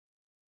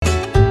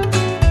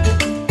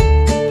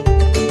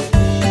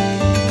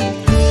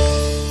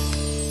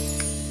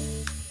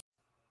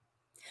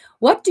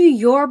What do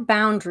your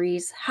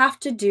boundaries have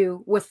to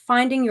do with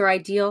finding your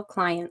ideal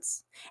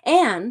clients?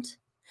 And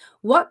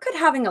what could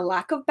having a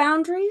lack of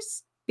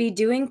boundaries be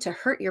doing to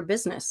hurt your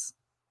business?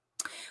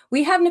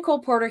 We have Nicole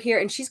Porter here,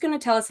 and she's going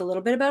to tell us a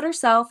little bit about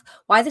herself,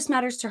 why this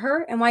matters to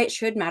her, and why it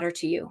should matter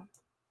to you.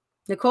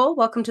 Nicole,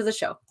 welcome to the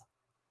show.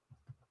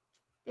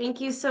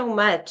 Thank you so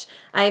much.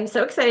 I'm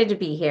so excited to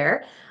be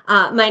here.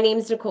 My name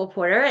is Nicole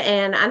Porter,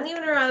 and I'm the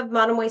owner of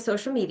Modern Way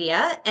Social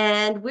Media.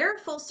 And we're a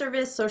full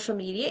service social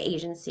media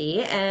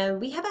agency, and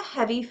we have a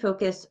heavy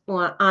focus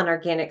on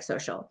organic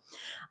social.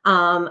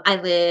 I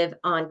live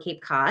on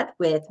Cape Cod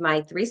with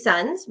my three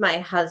sons, my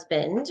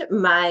husband,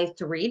 my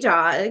three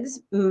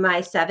dogs,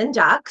 my seven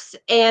ducks,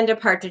 and a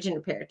partridge in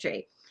a pear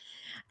tree.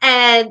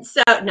 And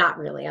so, not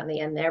really on the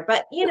end there,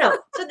 but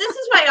so this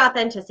is why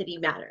authenticity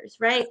matters,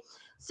 right?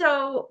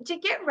 So, to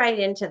get right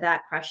into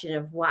that question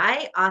of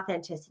why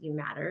authenticity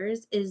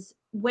matters is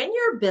when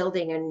you're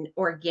building an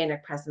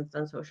organic presence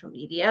on social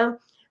media,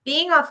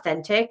 being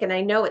authentic, and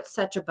I know it's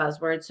such a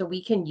buzzword, so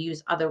we can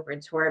use other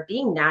words for it,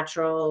 being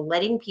natural,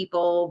 letting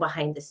people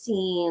behind the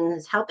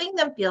scenes, helping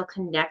them feel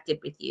connected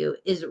with you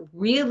is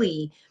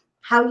really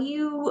how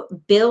you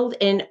build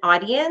an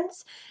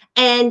audience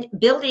and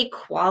build a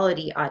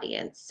quality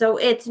audience. So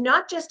it's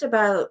not just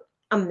about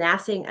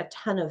amassing a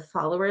ton of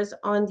followers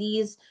on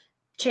these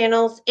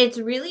channels, it's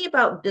really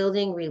about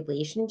building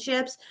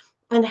relationships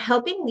and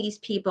helping these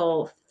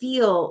people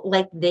feel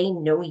like they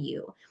know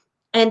you.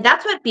 And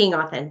that's what being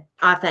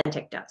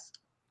authentic does,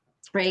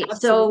 right?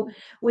 So Absolutely.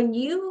 when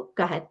you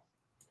go ahead.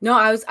 No,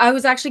 I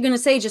was actually going to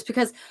say, just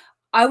because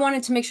I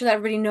wanted to make sure that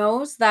everybody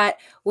knows that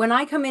when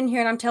I come in here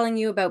and I'm telling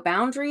you about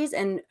boundaries,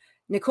 and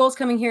Nicole's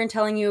coming here and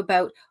telling you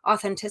about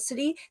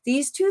authenticity,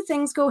 these two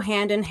things go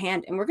hand in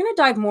hand. And we're going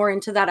to dive more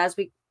into that as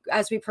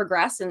we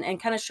progress,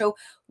 and kind of show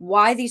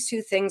why these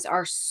two things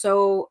are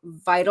so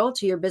vital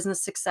to your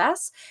business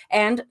success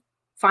and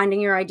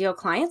finding your ideal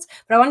clients.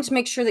 But I wanted to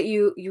make sure that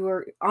you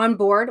were on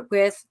board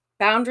with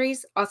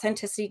boundaries,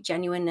 authenticity,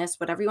 genuineness,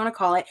 whatever you want to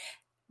call it.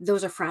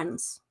 Those are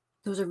friends.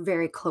 Those are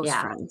very close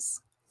Yeah.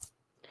 friends.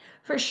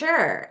 For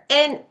sure.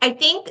 And I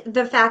think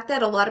the fact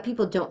that a lot of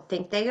people don't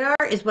think they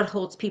are is what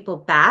holds people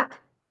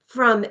back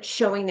from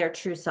showing their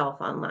true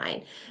self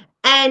online.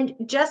 And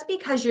just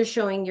because you're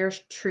showing your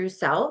true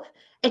self,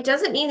 it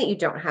doesn't mean that you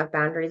don't have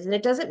boundaries, and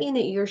it doesn't mean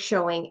that you're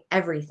showing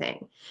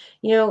everything.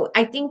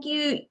 I think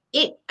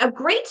a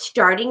great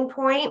starting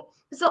point.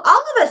 So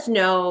all of us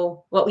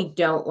know what we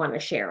don't want to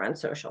share on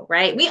social,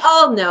 right? We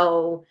all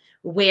know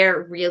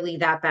where really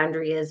that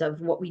boundary is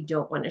of what we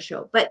don't want to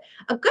show. But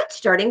a good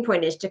starting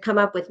point is to come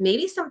up with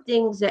maybe some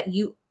things that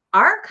you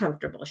are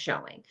comfortable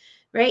showing,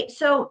 right?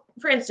 So,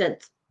 for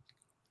instance,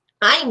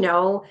 I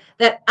know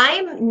that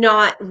I'm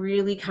not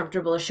really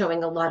comfortable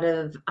showing a lot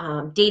of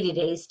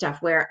day-to-day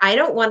stuff where I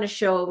don't want to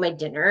show my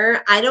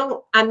dinner.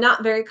 I'm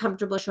not very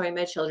comfortable showing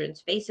my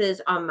children's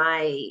faces on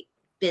my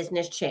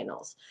business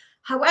channels.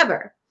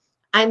 However,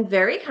 I'm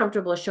very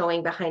comfortable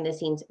showing behind the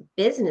scenes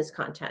business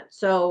content.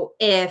 So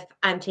if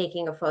I'm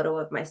taking a photo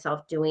of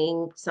myself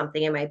doing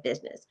something in my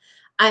business,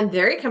 I'm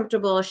very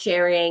comfortable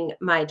sharing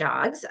my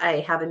dogs. I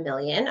have a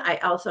million. I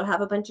also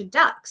have a bunch of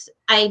ducks.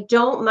 I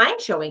don't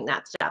mind showing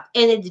that stuff.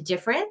 And it's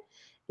different.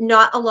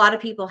 Not a lot of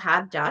people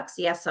have ducks.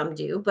 Yes, some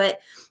do, but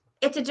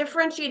it's a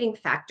differentiating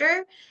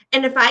factor.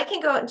 And if I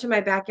can go out into my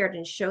backyard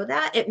and show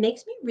that, it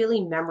makes me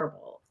really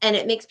memorable and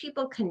it makes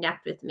people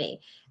connect with me.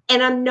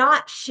 And I'm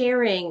not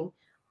sharing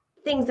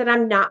things that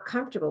I'm not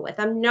comfortable with.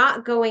 I'm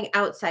not going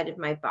outside of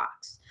my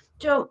box.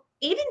 So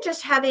even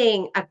just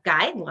having a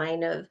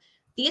guideline of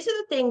these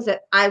are the things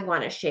that I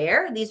want to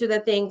share, these are the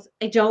things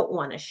I don't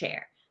want to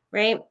share,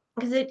 right?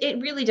 Because it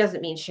really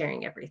doesn't mean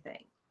sharing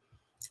everything.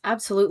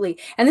 Absolutely.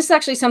 And this is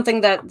actually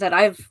something that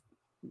I've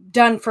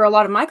done for a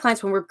lot of my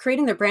clients when we're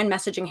creating their brand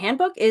messaging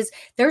handbook. Is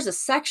there's a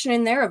section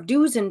in there of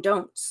do's and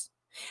don'ts.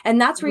 And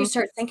that's where you Mhm.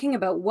 start thinking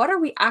about, what are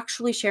we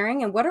actually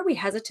sharing and what are we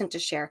hesitant to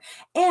share?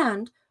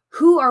 And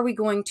who are we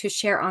going to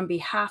share on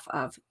behalf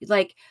of?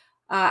 Like,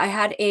 I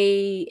had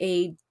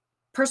a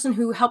person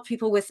who helped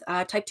people with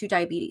type 2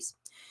 diabetes.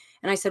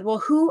 And I said, well,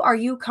 who are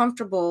you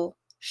comfortable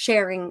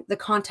sharing the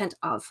content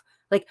of?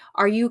 Like,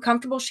 are you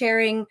comfortable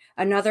sharing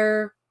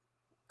another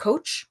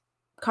coach,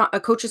 a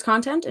coach's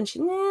content? And she,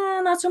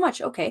 nah, not so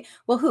much. Okay,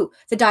 well, who?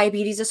 The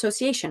Diabetes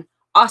Association.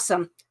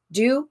 Awesome.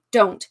 Do,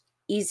 don't,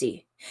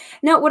 easy.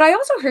 Now, what I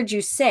also heard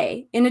you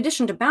say, in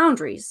addition to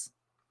boundaries,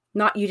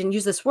 not, you didn't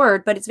use this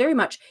word, but it's very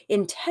much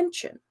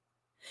intention.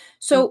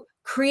 So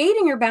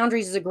creating your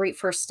boundaries is a great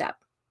first step.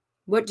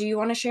 What do you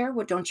want to share?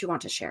 What don't you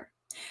want to share?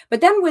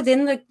 But then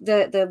within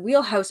the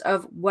wheelhouse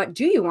of what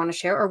do you want to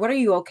share, or what are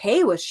you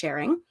okay with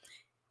sharing,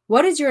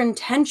 what is your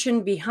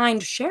intention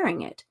behind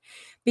sharing it?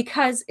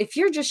 Because if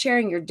you're just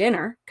sharing your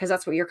dinner, because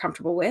that's what you're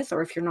comfortable with,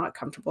 or if you're not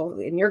comfortable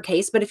in your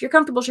case, but if you're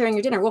comfortable sharing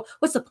your dinner, well,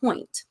 what's the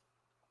point?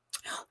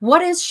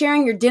 What is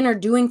sharing your dinner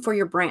doing for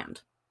your brand?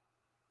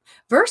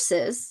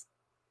 Versus,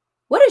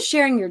 what is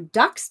sharing your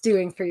ducks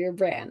doing for your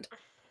brand?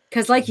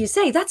 Because, like you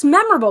say, that's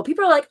memorable.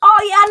 People are like,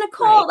 oh, yeah,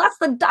 Nicole, Right. that's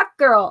the duck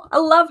girl. I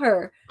love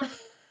her.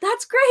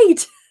 That's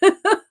great.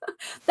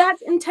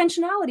 That's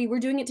intentionality. We're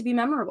doing it to be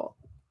memorable.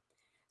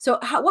 So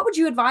what would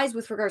you advise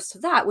with regards to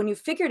that when you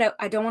figured out,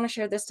 I don't want to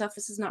share this stuff.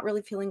 This is not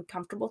really feeling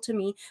comfortable to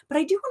me, but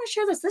I do want to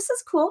share this. This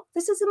is cool.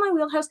 This is in my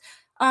wheelhouse.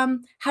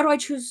 How do I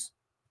choose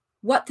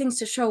what things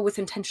to show with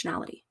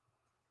intentionality?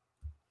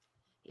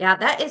 Yeah,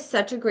 that is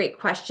such a great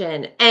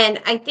question. And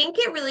I think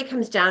it really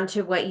comes down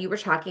to what you were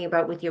talking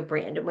about with your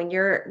brand. And when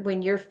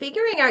you're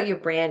figuring out your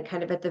brand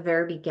kind of at the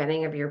very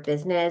beginning of your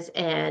business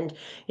and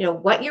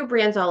what your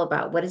brand's all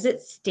about, what does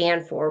it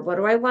stand for? What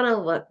do I want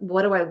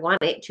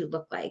it to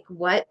look like?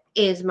 What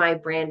is my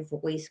brand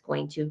voice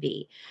going to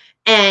be?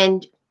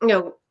 And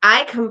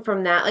I come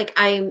from that like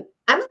I'm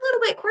a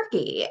little bit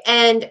quirky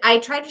and I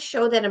try to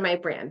show that in my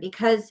brand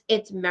because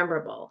it's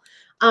memorable.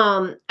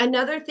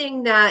 Another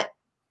thing that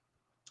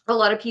a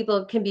lot of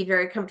people can be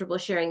very comfortable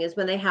sharing is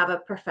when they have a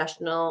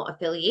professional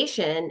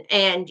affiliation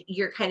and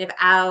you're kind of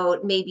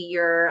out, maybe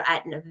you're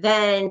at an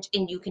event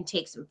and you can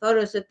take some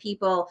photos of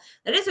people.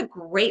 That is a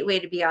great way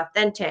to be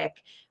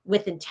authentic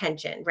with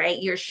intention,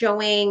 right? You're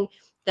showing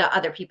the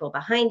other people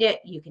behind it.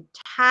 You can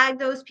tag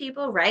those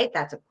people, right?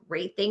 That's a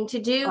great thing to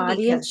do because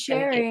Audience it's going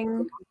to get,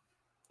 sharing.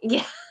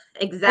 yeah,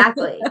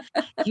 exactly.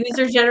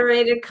 User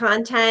generated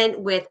content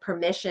with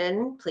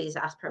permission. Please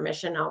ask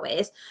permission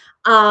always.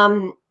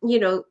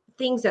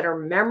 Things that are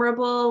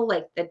memorable,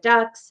 like the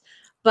ducks.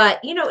 But,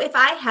 if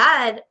I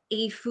had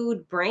a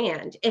food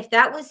brand, if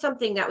that was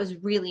something that was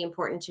really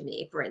important to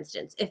me, for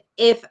instance,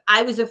 if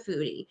I was a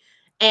foodie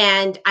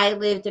and I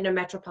lived in a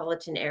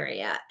metropolitan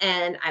area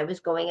and I was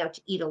going out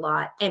to eat a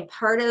lot, and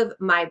part of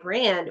my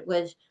brand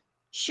was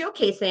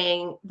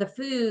showcasing the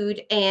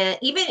food. And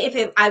even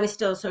if I was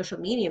still a social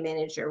media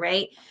manager,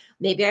 right?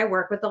 Maybe I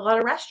work with a lot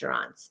of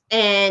restaurants,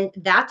 and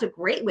that's a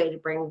great way to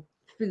bring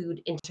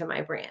food into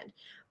my brand.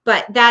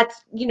 But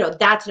that's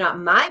not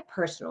my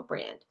personal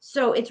brand.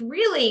 So it's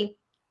really,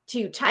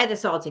 to tie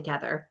this all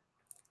together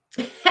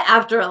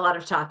after a lot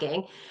of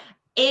talking,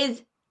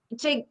 is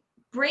to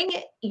bring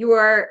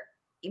your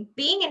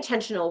being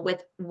intentional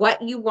with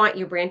what you want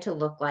your brand to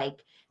look like,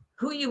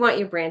 who you want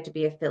your brand to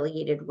be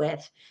affiliated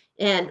with,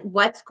 and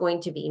what's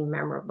going to be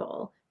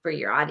memorable for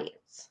your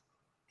audience.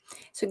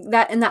 So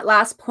that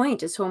last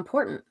point is so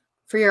important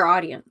for your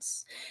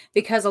audience,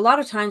 because a lot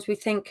of times we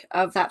think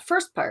of that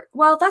first part,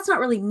 well, that's not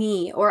really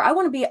me, or I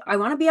want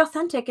to be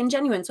authentic and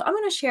genuine, so I'm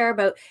going to share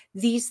about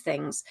these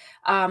things.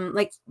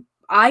 Like,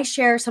 I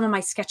share some of my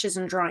sketches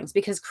and drawings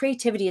because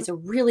creativity is a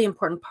really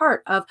important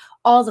part of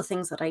all the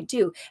things that I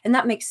do, and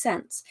that makes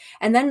sense.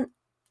 And then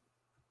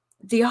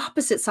the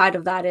opposite side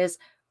of that is,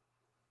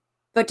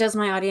 but does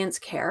my audience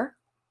care?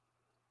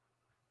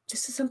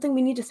 This is something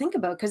we need to think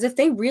about, because if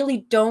they really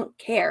don't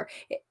care,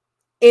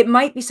 it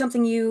might be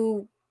something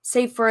you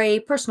save for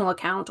a personal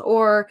account,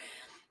 or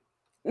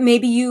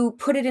maybe you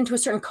put it into a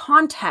certain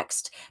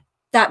context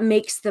that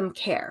makes them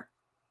care,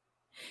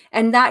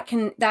 and that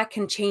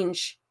can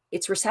change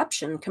its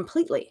reception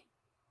completely.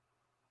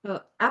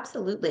 Oh,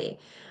 absolutely.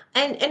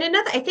 And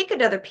I think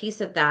another piece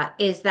of that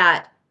is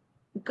that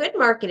good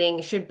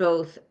marketing should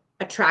both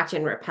attract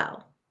and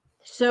repel.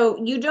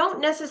 So you don't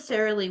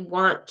necessarily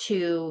want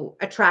to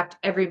attract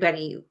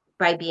everybody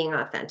by being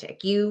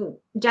authentic. You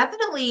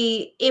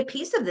definitely, a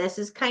piece of this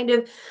is kind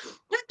of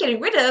not getting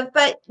rid of,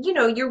 but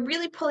you're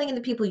really pulling in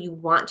the people you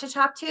want to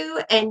talk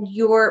to, and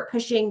you're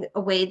pushing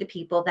away the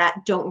people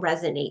that don't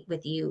resonate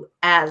with you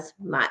as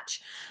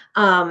much.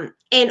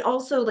 And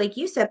also, like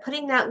you said,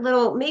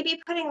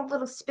 maybe putting a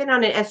little spin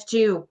on it as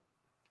to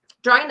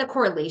drawing the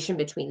correlation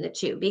between the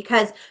two,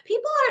 because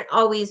people aren't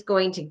always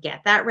going to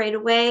get that right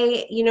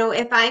away.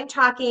 If I'm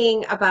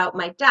talking about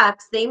my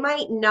ducks, they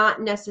might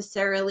not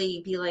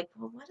necessarily be like,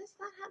 well, what does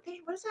that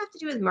have to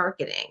do with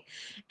marketing?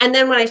 And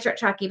then when I start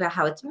talking about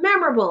how it's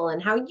memorable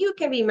and how you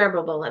can be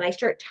memorable, and I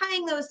start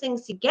tying those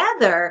things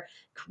together,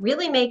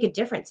 really make a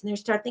difference. And they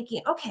start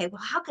thinking, okay,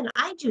 well, how can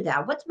I do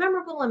that? What's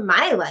memorable in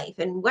my life?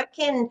 And what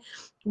am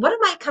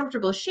I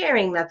comfortable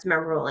sharing that's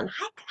memorable? And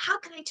how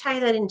can I tie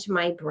that into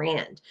my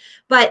brand?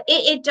 But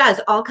it does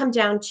all come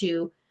down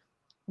to,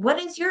 what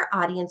is your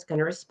audience going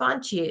to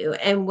respond to you,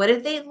 and what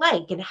do they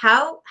like, and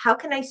how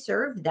can I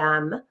serve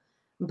them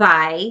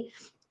by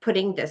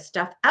putting this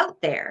stuff out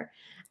there?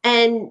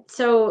 And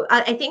so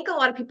I think a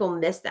lot of people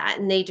miss that,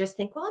 and they just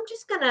think, well, I'm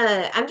just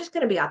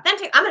gonna be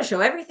authentic. I'm gonna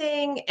show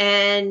everything,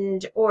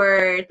 and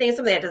or think of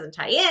something that doesn't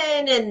tie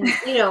in, and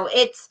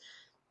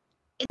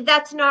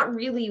that's not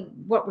really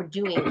what we're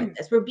doing with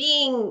this. We're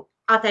being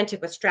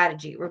authentic with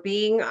strategy. We're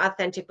being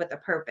authentic with a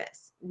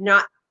purpose,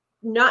 not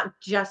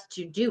just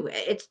to do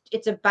it.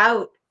 It's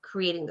about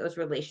creating those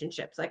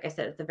relationships, like I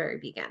said at the very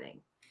beginning.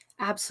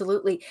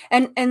 Absolutely.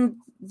 And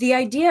the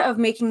idea of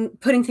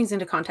putting things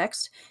into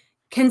context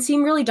can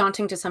seem really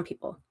daunting to some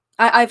people.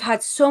 I've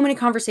had so many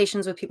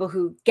conversations with people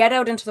who get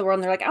out into the world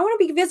and they're like, I want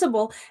to be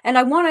visible and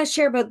I want to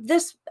share about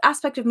this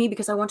aspect of me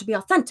because I want to be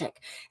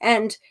authentic.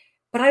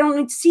 But I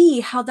don't see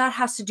how that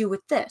has to do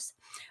with this.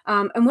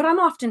 And what I'm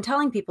often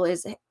telling people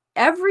is,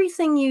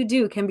 everything you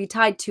do can be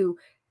tied to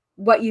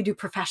what you do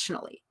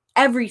professionally.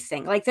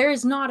 Everything. Like, there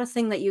is not a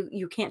thing that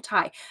you can't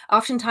tie.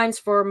 Oftentimes,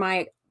 for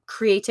my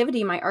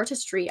creativity, my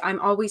artistry, I'm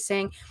always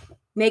saying,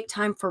 make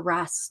time for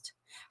rest.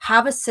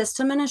 Have a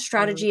system and a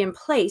strategy in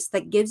place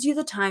that gives you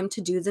the time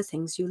to do the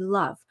things you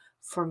love.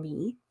 For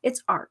me,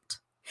 it's art.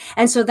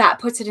 And so that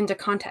puts it into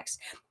context.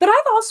 But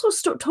I've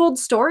also told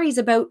stories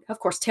about, of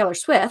course, Taylor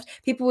Swift.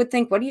 People would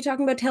think, what are you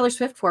talking about Taylor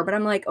Swift for? But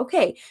I'm like,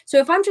 okay, so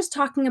if I'm just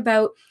talking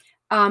about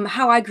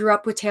how I grew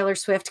up with Taylor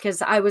Swift,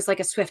 because I was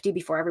like a Swiftie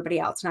before everybody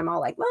else, and I'm all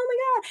like, oh my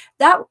God,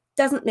 that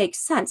doesn't make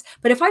sense.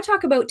 But if I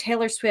talk about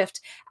Taylor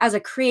Swift as a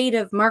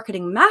creative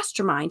marketing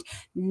mastermind,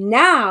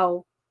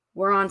 now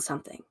we're on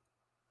something.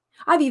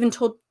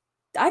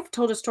 I've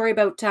told a story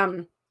about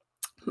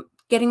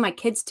getting my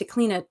kids to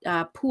clean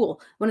a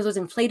pool, one of those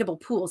inflatable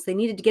pools. They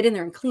needed to get in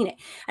there and clean it.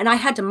 And I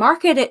had to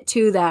market it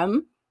to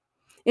them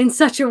in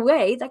such a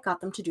way that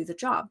got them to do the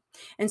job.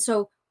 And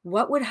so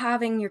what would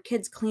having your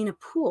kids clean a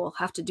pool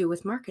have to do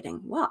with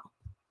marketing? Well,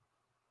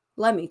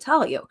 let me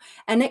tell you.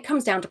 And it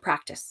comes down to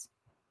practice.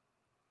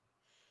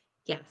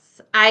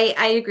 Yes,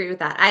 I agree with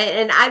that.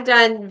 I've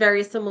done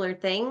very similar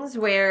things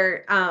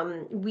where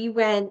we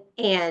went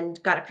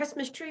and got a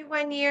Christmas tree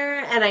one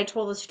year, and I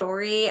told a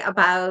story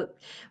about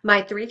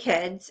my three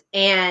kids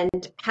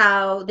and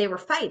how they were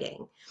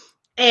fighting.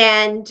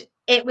 And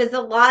it was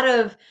a lot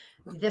of,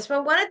 this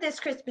one wanted this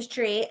Christmas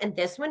tree and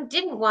this one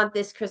didn't want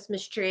this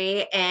Christmas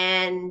tree,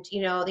 and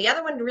the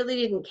other one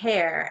really didn't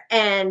care.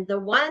 And the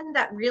one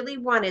that really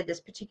wanted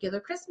this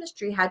particular Christmas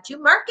tree had to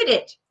market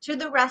it to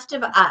the rest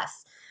of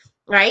us.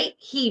 Right?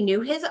 He knew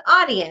his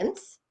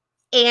audience,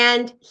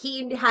 and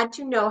he had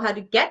to know how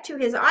to get to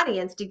his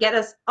audience to get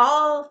us,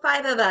 all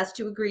five of us,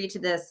 to agree to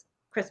this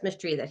Christmas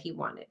tree that he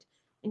wanted.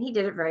 And he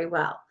did it very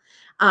well.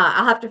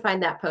 I'll have to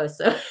find that post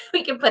so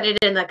we can put it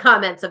in the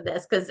comments of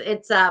this, because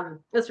it's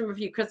from a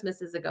few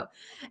Christmases ago.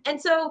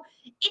 And so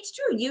it's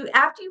true.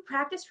 After you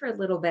practice for a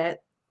little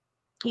bit,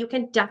 you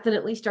can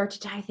definitely start to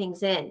tie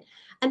things in.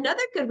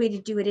 Another good way to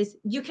do it is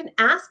you can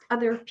ask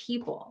other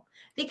people,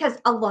 because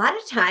a lot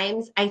of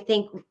times I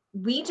think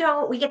we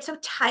get so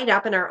tied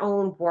up in our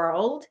own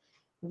world,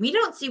 we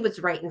don't see what's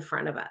right in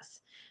front of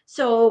us.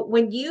 So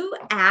when you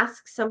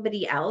ask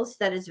somebody else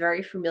that is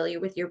very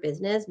familiar with your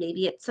business,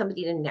 maybe it's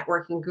somebody in a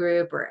networking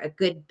group or a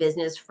good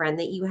business friend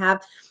that you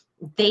have,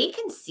 they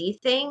can see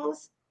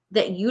things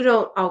that you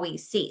don't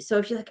always see. So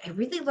if you're like, I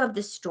really love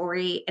this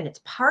story and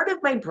it's part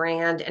of my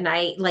brand, and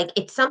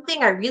it's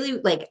something I really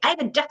like, I have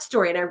a duck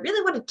story and I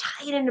really want to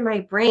tie it into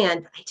my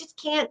brand, but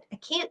I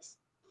can't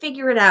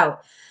figure it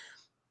out.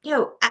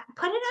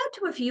 Put it out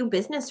to a few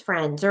business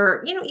friends,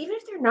 or, even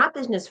if they're not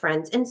business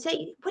friends, and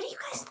say, what do you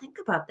guys think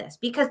about this?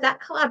 Because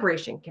that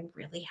collaboration can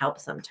really help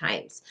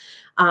sometimes.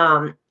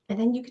 And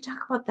then you could talk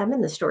about them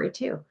in the story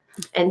too,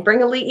 and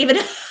bring even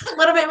a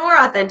little bit more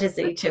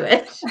authenticity to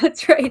it.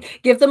 That's right.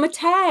 Give them a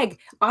tag,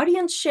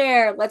 audience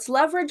share. Let's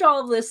leverage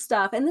all of this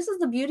stuff. And this is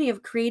the beauty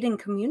of creating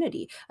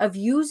community, of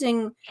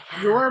using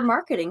your Yeah.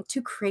 marketing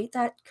to create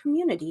that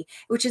community,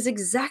 which is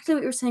exactly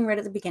what you were saying right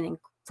at the beginning,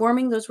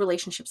 forming those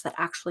relationships that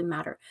actually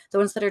matter, the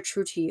ones that are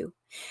true to you.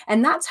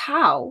 And that's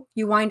how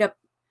you wind up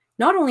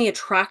not only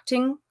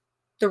attracting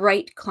the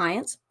right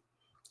clients,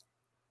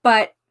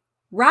 but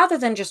rather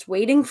than just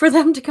waiting for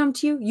them to come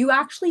to you, you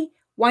actually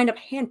wind up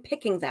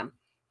handpicking them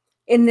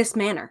in this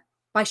manner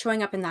by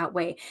showing up in that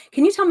way.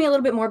 Can you tell me a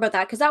little bit more about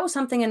that? Because that was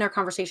something in our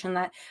conversation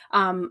that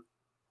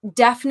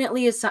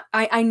definitely is.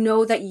 I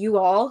know that you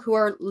all who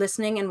are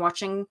listening and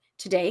watching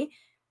today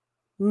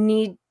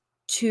need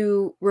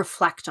to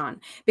reflect on,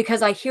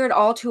 because I hear it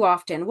all too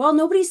often. Well,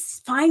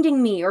 nobody's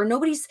finding me, or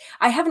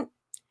I haven't.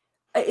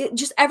 It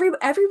just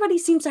everybody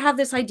seems to have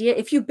this idea.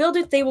 If you build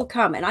it, they will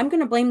come. And I'm going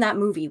to blame that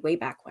movie way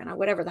back when, or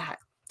whatever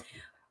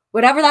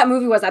that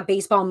movie was, that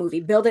baseball movie,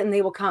 build it and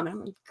they will come. And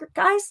I'm like,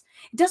 guys,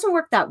 it doesn't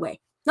work that way.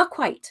 Not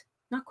quite.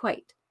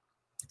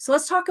 So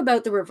let's talk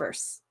about the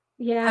reverse.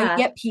 How you Yeah.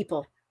 get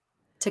people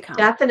to come.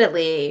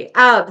 Definitely.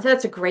 So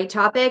that's a great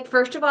topic.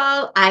 First of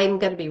all, I'm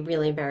going to be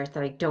really embarrassed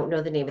that I don't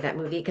know the name of that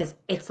movie, because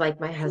it's like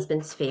my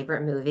husband's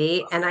favorite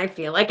movie, and I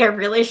feel like I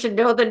really should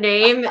know the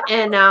name,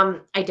 and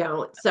I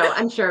don't. So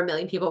I'm sure a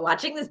million people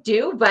watching this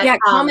do, but Yeah,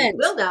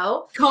 we'll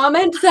know.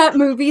 comment that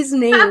movie's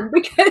name,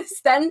 because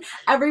then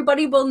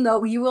everybody will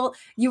know. You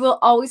will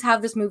always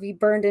have this movie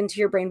burned into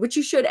your brain, which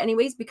you should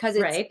anyways, because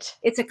Right.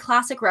 it's a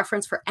classic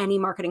reference for any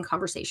marketing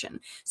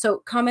conversation. So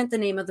comment the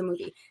name of the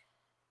movie.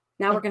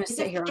 Now we're going to Is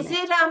sit it here on is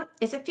it. it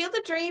is it Field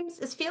of Dreams?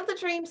 Is Field of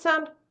Dreams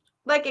sound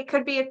like it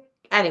could be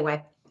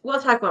anyway?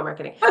 We'll talk about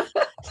marketing.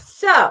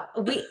 So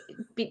we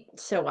be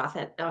so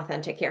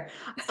authentic here.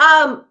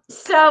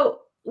 So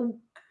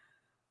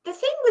the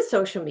thing with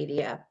social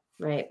media,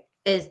 right,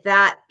 is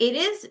that it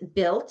is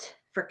built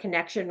for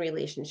connection,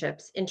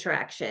 relationships,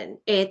 interaction.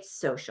 It's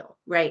social,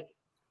 right?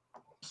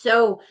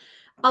 So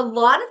a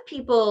lot of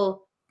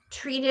people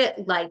treat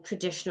it like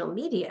traditional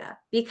media,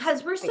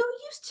 because we're so Right.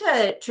 used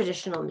to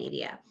traditional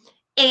media.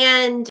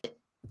 And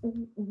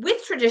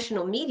with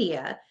traditional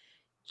media,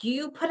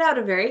 you put out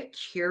a very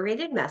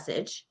curated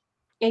message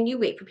and you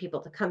wait for people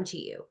to come to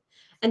you.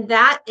 And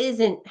that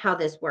isn't how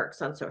this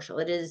works on social.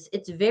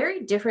 It's a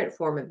very different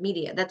form of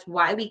media. That's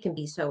why we can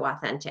be so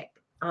authentic.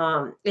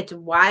 It's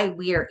why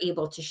we are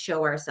able to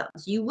show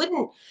ourselves.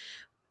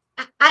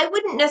 I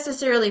wouldn't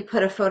necessarily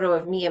put a photo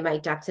of me and my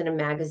ducks in a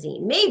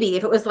magazine. Maybe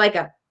if it was like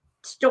a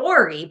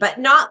story, but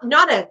not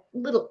a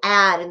little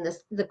ad in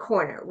the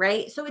corner,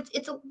 right? So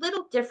it's a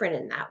little different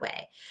in that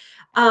way.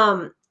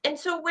 And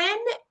so when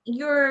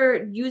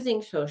you're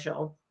using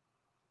social,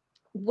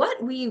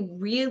 what we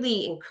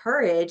really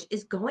encourage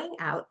is going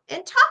out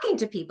and talking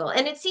to people.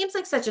 And it seems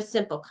like such a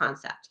simple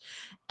concept.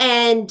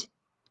 And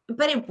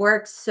but it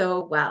works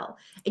so well.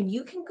 And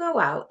you can go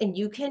out and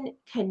you can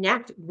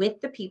connect with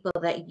the people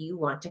that you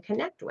want to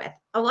connect with.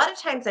 A lot of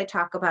times I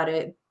talk about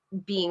it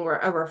being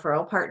a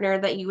referral partner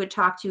that you would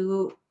talk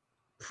to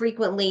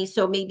frequently.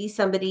 So maybe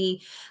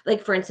somebody,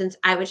 like for instance,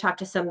 I would talk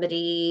to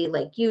somebody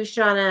like you,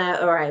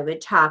 Shauna, or I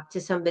would talk to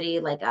somebody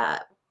like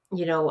a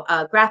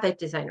graphic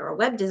designer or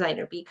web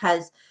designer,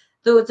 because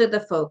those are the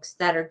folks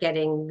that are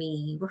getting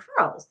me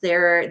referrals.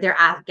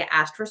 Get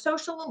asked for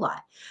social a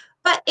lot.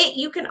 But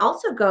you can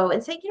also go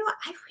and say,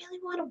 I really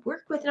want to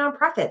work with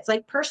nonprofits.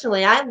 Like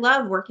personally, I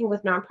love working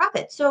with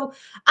nonprofits. So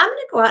I'm going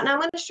to go out and I'm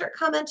going to start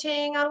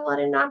commenting on a lot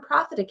of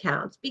nonprofit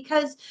accounts,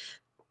 because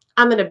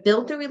I'm going to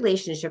build a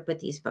relationship with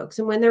these folks.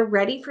 And when they're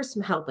ready for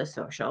some help with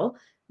social,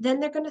 then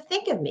they're going to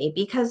think of me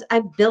because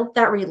I've built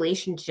that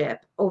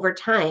relationship over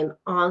time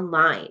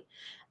online.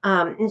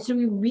 And so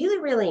we really,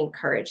 really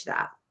encourage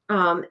that.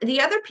 The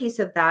other piece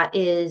of that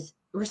is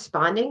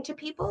responding to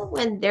people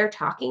when they're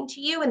talking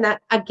to you. And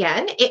that,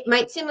 again, it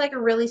might seem like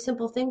a really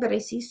simple thing, but I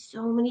see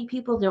so many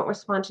people don't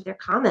respond to their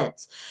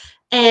comments.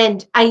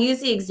 And I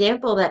use the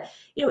example that,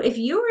 if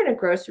you were in a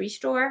grocery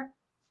store,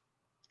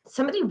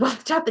 somebody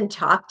walked up and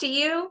talked to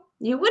you,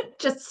 you wouldn't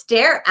just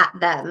stare at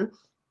them,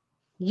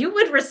 you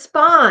would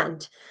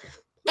respond.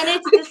 And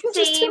it's I the can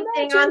just same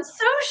thing on imagine.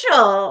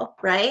 social,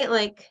 right?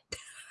 Like,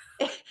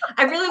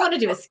 I really want to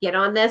do a skit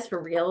on this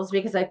for reals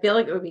because I feel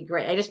like it would be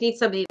great. I just need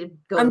somebody to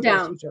go to I'm the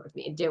grocery down. store with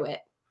me and do it.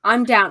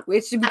 I'm down. We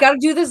I, got to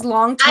do this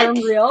long-term I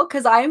reel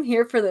because I am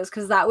here for this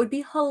because that would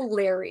be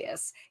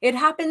hilarious. It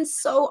happens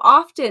so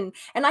often,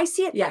 and I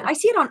see it. yeah. I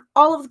see it on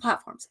all of the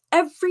platforms,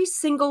 every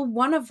single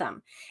one of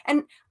them,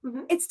 and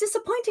Mhm. it's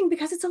disappointing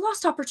because it's a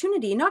lost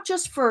opportunity, not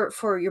just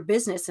for your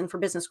business and for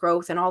business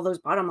growth and all those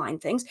bottom line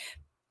things,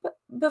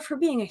 but for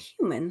being a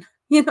human.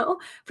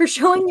 For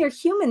showing your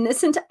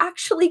humanness and to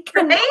actually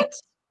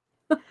connect.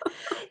 Right?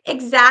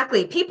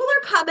 Exactly. People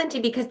are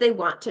commenting because they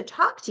want to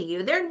talk to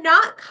you. They're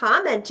not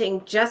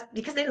commenting just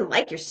because they didn't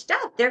like your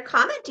stuff. They're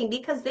commenting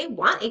because they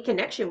want a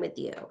connection with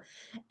you.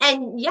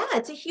 And yeah,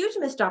 it's a huge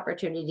missed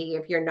opportunity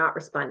if you're not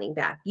responding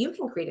back. You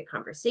can create a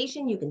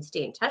conversation, you can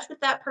stay in touch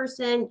with that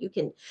person, you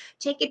can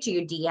take it to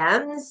your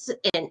DMs,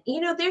 and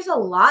there's a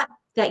lot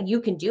that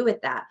you can do with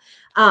that.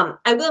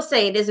 I will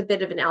say it is a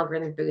bit of an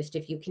algorithm boost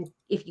if you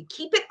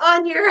keep it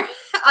on your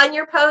on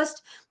your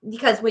post,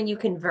 because when you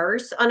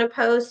converse on a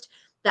post,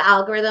 the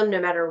algorithm,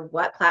 no matter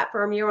what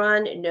platform you're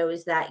on,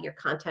 knows that your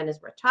content is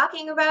worth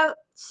talking about.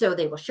 So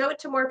they will show it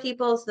to more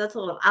people. So that's a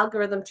little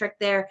algorithm trick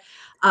there.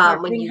 When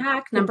Marketing you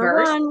hack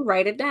number converse, 1,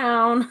 write it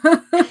down.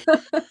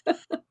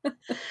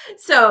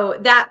 so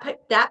that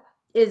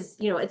is,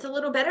 it's a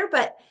little better.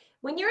 But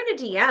when you're in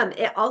a DM,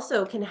 it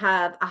also can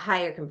have a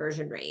higher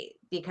conversion rate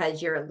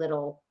because you're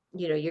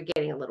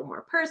getting a little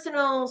more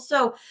personal.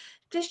 So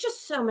there's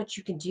just so much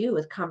you can do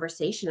with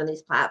conversation on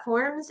these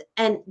platforms,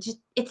 and just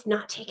it's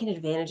not taken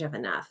advantage of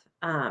enough.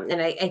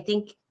 And I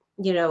think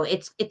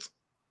it's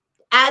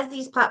as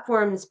these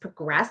platforms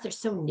progress, they're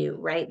so new,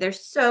 right? They're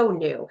so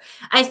new.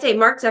 I say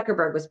Mark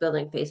Zuckerberg was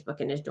building Facebook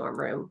in his dorm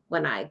room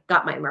when I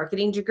got my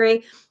marketing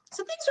degree.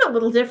 So things were a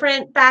little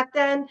different back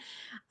then.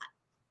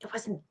 It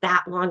wasn't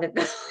that long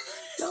ago.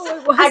 No,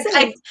 it I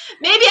wasn't.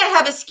 maybe I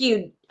have a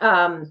skewed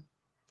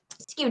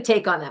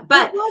take on that, It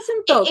but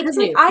wasn't though, it's because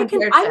like new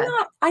compared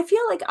to I feel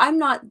like I'm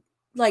not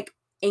like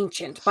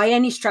ancient by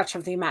any stretch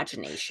of the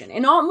imagination.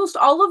 In almost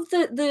all of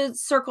the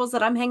circles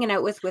that I'm hanging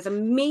out with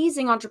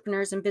amazing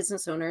entrepreneurs and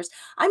business owners,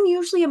 I'm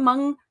usually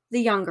among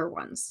the younger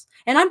ones.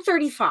 And I'm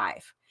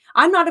 35.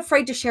 I'm not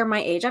afraid to share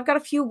my age. I've got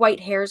a few white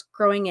hairs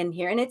growing in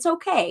here, and it's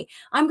okay.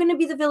 I'm going to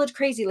be the village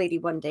crazy lady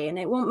one day, and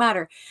it won't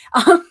matter.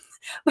 Um,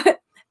 but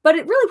but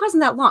it really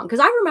wasn't that long because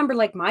I remember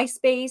like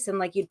MySpace and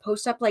like you'd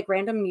post up like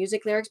random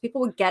music lyrics.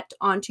 People would get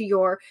onto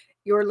your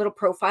little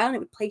profile and it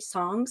would play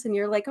songs and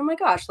you're like, oh my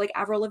gosh, like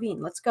Avril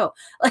Lavigne, let's go.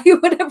 Like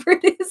whatever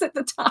it is at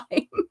the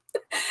time.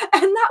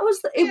 And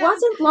it yeah.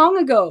 wasn't long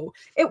ago.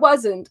 It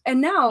wasn't. And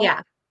now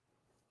Yeah.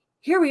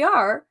 here we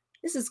are.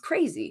 This is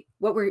crazy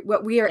what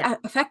we are Yeah.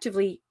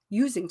 effectively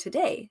using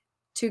today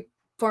to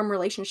form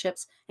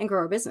relationships and grow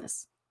our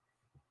business.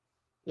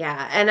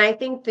 Yeah, and I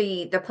think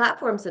the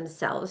platforms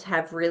themselves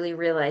have really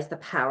realized the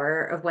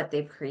power of what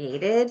they've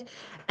created.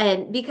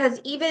 And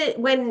because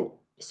even when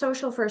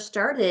social first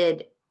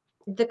started,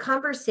 the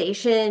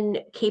conversation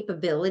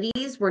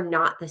capabilities were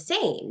not the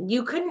same.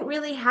 You couldn't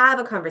really have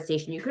a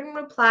conversation. You couldn't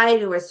reply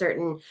to a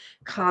certain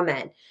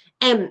comment.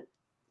 And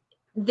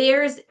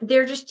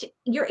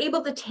you're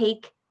able to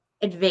take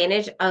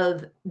advantage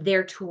of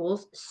their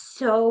tools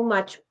so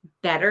much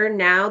better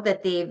now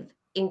that they've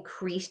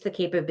increased the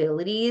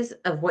capabilities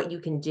of what you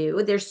can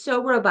do. They're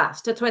so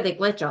robust. That's why they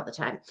glitch all the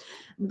time.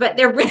 But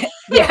they're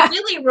Yeah.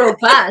 really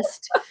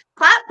robust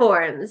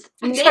platforms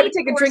I try to made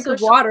take a for drink of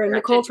social water and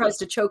Nicole interaction. tries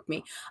to choke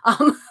me.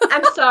 Um,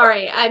 I'm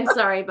sorry. I'm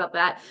sorry about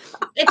that.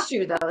 It's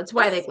true though. It's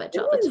why they glitch it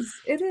all the time. is.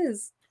 It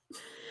is.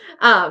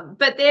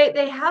 But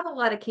they have a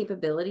lot of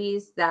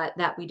capabilities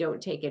that we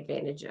don't take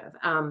advantage of.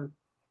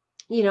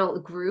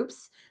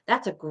 Groups,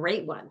 that's a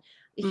great one.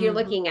 If you're Mhm.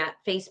 looking at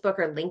Facebook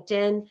or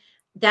LinkedIn,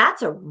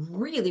 that's a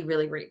really,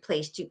 really great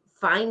place to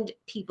find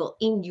people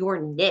in your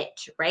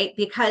niche, right?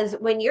 Because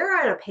when you're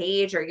on a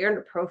page or you're in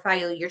a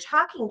profile, you're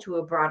talking to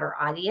a broader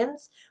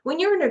audience. When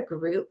you're in a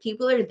group,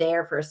 people are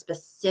there for a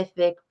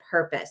specific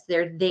purpose.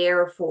 They're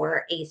there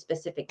for a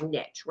specific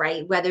niche,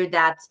 right? Whether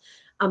that's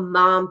a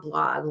mom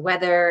blog,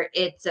 whether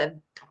it's a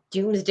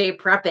doomsday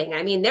prepping.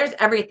 I mean, there's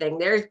everything.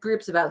 There's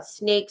groups about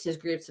snakes, there's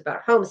groups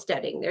about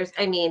homesteading.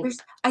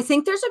 I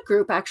think there's a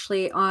group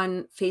actually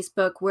on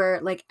Facebook where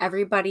like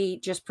everybody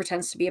just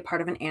pretends to be a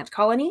part of an ant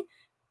colony.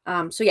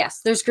 So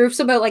yes, there's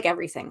groups about like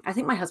everything. I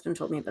think my husband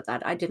told me about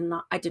that. I did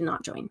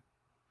not join.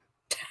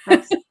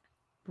 That's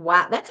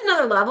wow, that's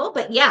another level.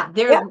 But yeah,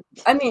 Yeah.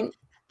 I mean,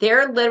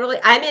 they're literally,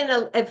 I'm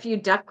in a few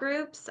duck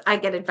groups. I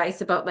get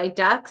advice about my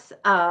ducks.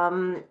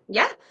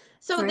 Yeah.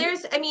 So right.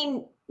 there's, I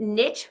mean,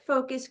 niche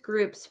focus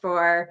groups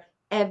for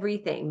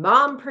everything.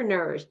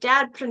 Mompreneurs,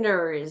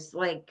 dadpreneurs,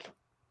 like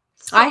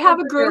I have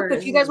a group.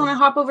 If you guys want to solopreneurs.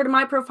 hop over to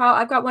my profile,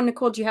 I've got one.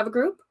 Nicole, do you have a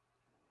group?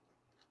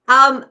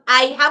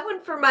 I have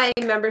one for my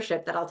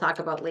membership that I'll talk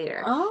about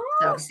later. Oh,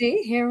 So see,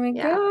 here we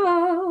yeah.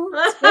 go.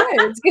 It's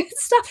good. It's good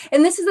stuff.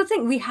 And this is the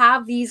thing. We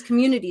have these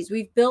communities.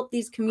 We've built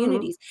these Mhm.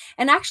 communities.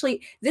 And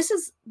actually, this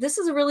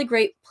is a really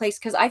great place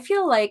because I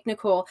feel like,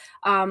 Nicole,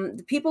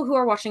 the people who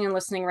are watching and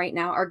listening right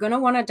now are going to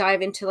want to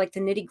dive into like the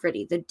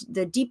nitty-gritty,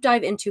 the deep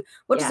dive into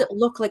what does Yeah. it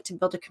look like to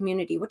build a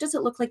community? What does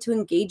it look like to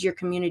engage your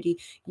community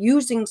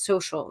using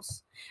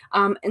socials?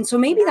 And so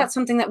maybe Yeah. that's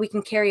something that we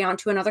can carry on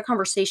to another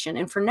conversation.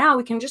 And for now,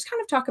 we can just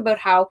kind of talk about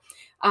how,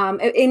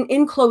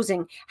 in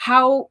closing,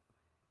 how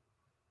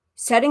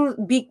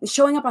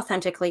showing up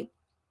authentically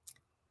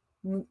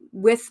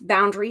with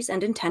boundaries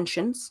and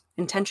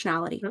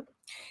intentionality Mhm.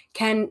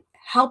 can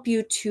help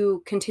you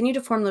to continue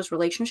to form those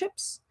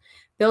relationships,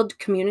 build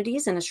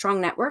communities and a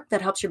strong network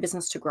that helps your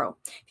business to grow.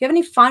 If you have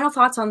any final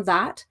thoughts on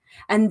that,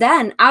 and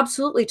then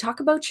absolutely talk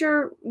about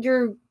your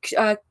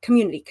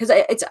community because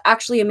it's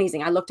actually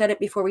amazing. I looked at it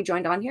before we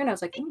joined on here and I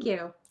was like, Thank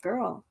you.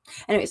 girl.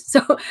 Anyways,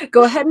 so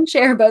go ahead and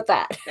share about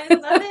that. I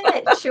love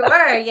it.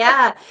 Sure.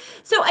 Yeah.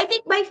 So I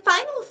think my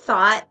final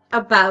thought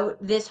about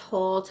this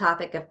whole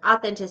topic of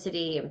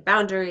authenticity and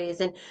boundaries,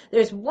 and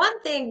there's one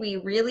thing we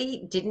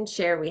really didn't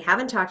share, we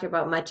haven't talked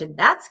about much, and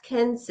that's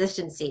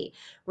consistency,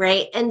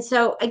 right? And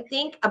so I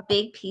think a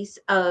big piece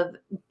of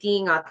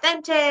being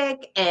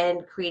authentic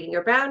and creating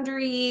your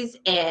boundaries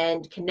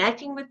and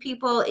connecting with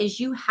people is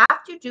you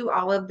have to do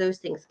all of those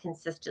things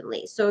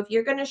consistently. So if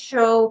you're going to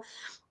show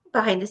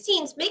behind the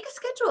scenes, make a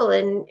schedule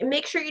and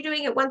make sure you're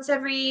doing it once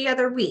every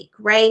other week,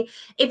 right?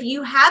 If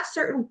you have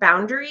certain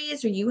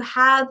boundaries or you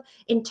have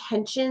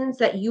intentions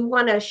that you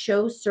want to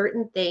show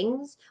certain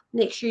things,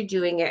 make sure you're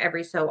doing it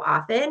every so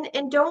often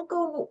and don't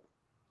go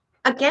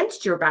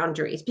against your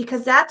boundaries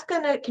because that's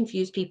going to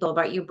confuse people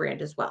about your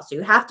brand as well. So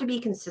you have to be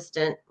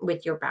consistent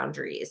with your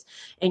boundaries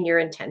and your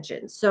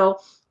intentions. So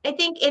I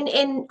think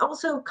in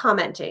also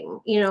commenting,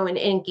 and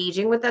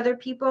engaging with other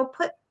people,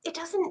 it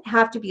doesn't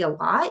have to be a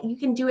lot. You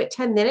can do it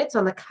 10 minutes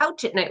on the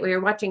couch at night where you're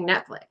watching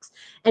Netflix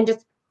and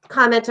just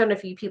comment on a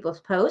few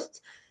people's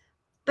posts,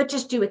 but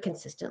just do it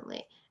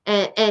consistently.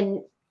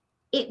 And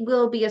it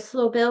will be a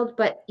slow build,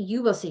 but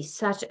you will see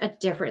such a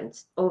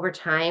difference over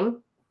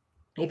time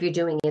if you're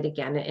doing it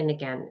again and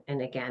again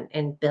and again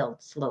and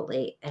build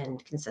slowly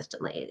and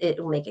consistently.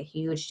 It will make a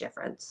huge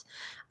difference.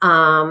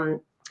 um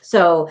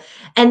so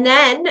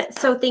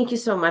so thank you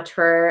so much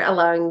for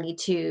allowing me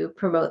to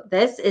promote.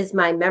 This is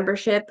my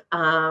membership.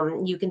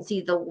 You can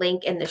see the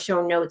link in the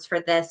show notes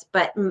for this,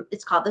 but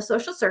it's called the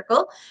Social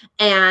Circle,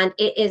 and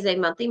it is a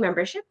monthly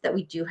membership that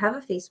we do have a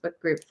Facebook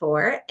group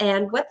for.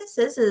 And what this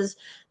is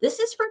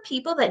for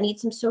people that need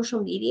some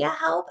social media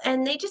help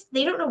and they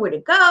don't know where to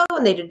go,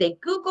 and they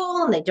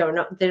Google and they don't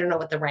know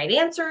what the right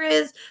answer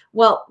is.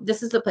 Well,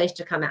 this is the place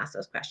to come ask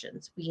those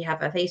questions. We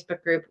have a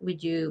Facebook group. We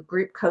do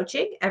group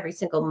coaching every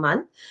single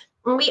month.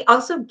 And we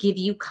also give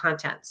you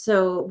content.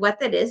 So what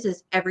that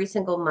is every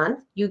single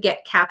month you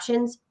get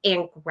captions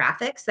and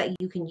graphics that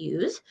you can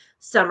use.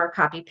 Some are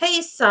copy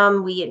paste,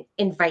 some we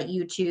invite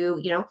you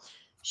to,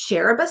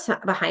 share a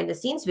behind the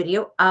scenes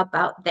video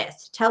about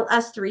this. Tell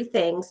us 3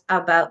 things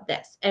about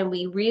this. And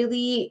we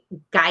really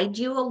guide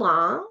you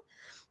along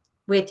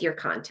with your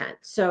content.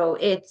 So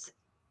it's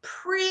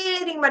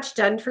pretty much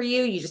done for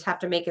you. You just have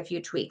to make a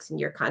few tweaks and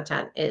your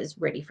content is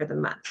ready for the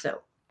month.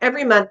 So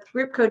every month,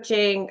 group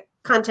coaching,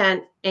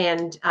 content,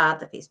 and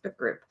the Facebook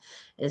group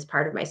is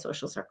part of my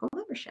Social Circle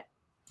membership.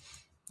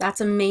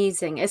 That's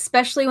amazing,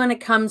 especially when it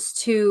comes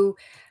to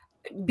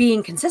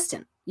being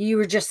consistent. you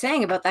were just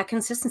saying about that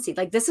consistency.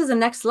 Like, this is a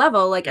next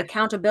level, like, Yeah.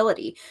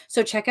 accountability.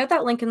 So check out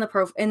that link in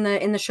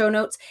the show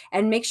notes,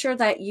 and make sure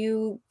that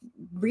you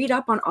read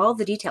up on all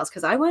the details,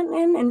 because I went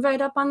in and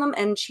read up on them,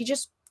 and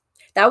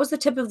that was the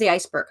tip of the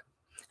iceberg.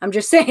 I'm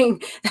just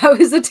saying, that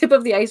was the tip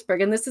of the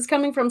iceberg. And this is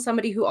coming from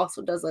somebody who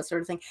also does that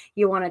sort of thing.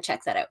 You want to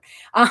check that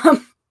out.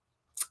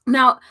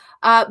 Now,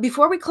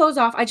 before we close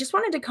off, I just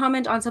wanted to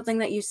comment on something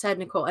that you said,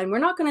 Nicole, and we're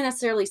not going to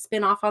necessarily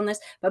spin off on this,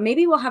 but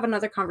maybe we'll have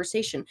another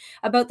conversation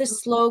about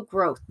this slow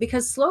growth,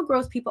 because slow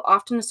growth people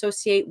often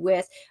associate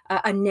with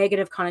a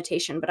negative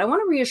connotation. But I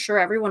want to reassure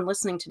everyone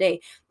listening today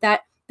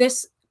that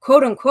this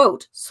quote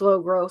unquote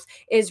slow growth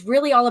is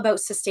really all about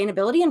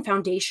sustainability and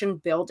foundation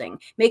building,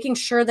 making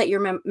sure that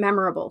you're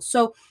memorable.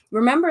 So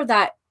remember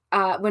that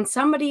when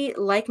somebody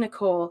like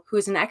Nicole, who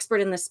is an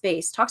expert in this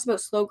space, talks about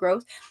slow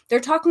growth,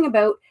 they're talking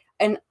about,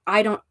 and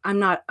I'm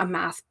not a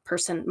math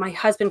person. My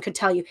husband could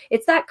tell you,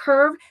 it's that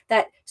curve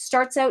that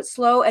starts out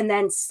slow and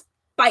then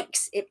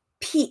spikes, it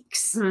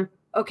peaks. Mhm.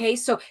 Okay.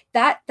 So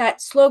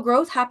that slow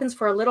growth happens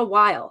for a little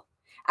while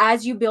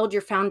as you build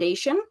your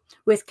foundation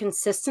with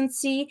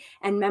consistency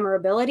and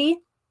memorability,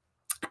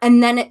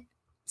 and then it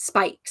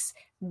spikes.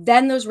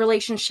 Then those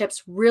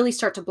relationships really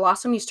start to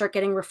blossom. You start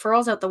getting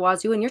referrals out the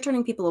wazoo, and you're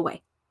turning people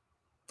away.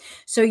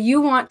 So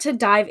you want to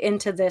dive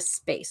into this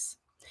space.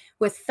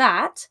 With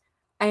that,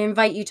 I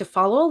invite you to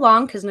follow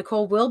along, because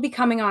Nicole will be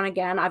coming on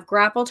again. I've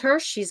grappled her.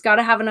 She's got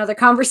to have another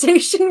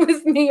conversation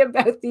with me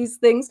about these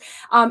things.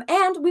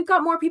 And we've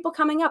got more people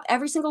coming up.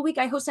 Every single week,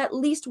 I host at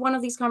least one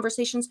of these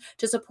conversations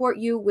to support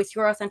you with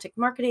your authentic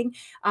marketing,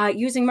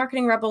 using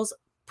Marketing Rebels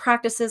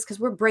practices,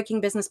 because we're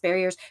breaking business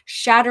barriers,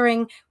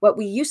 shattering what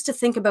we used to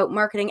think about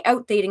marketing,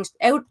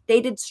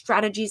 outdated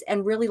strategies,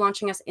 and really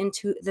launching us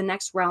into the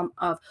next realm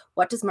of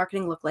what does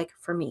marketing look like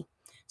for me.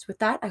 So with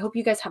that, I hope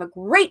you guys have a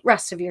great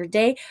rest of your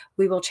day.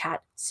 We will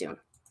chat soon.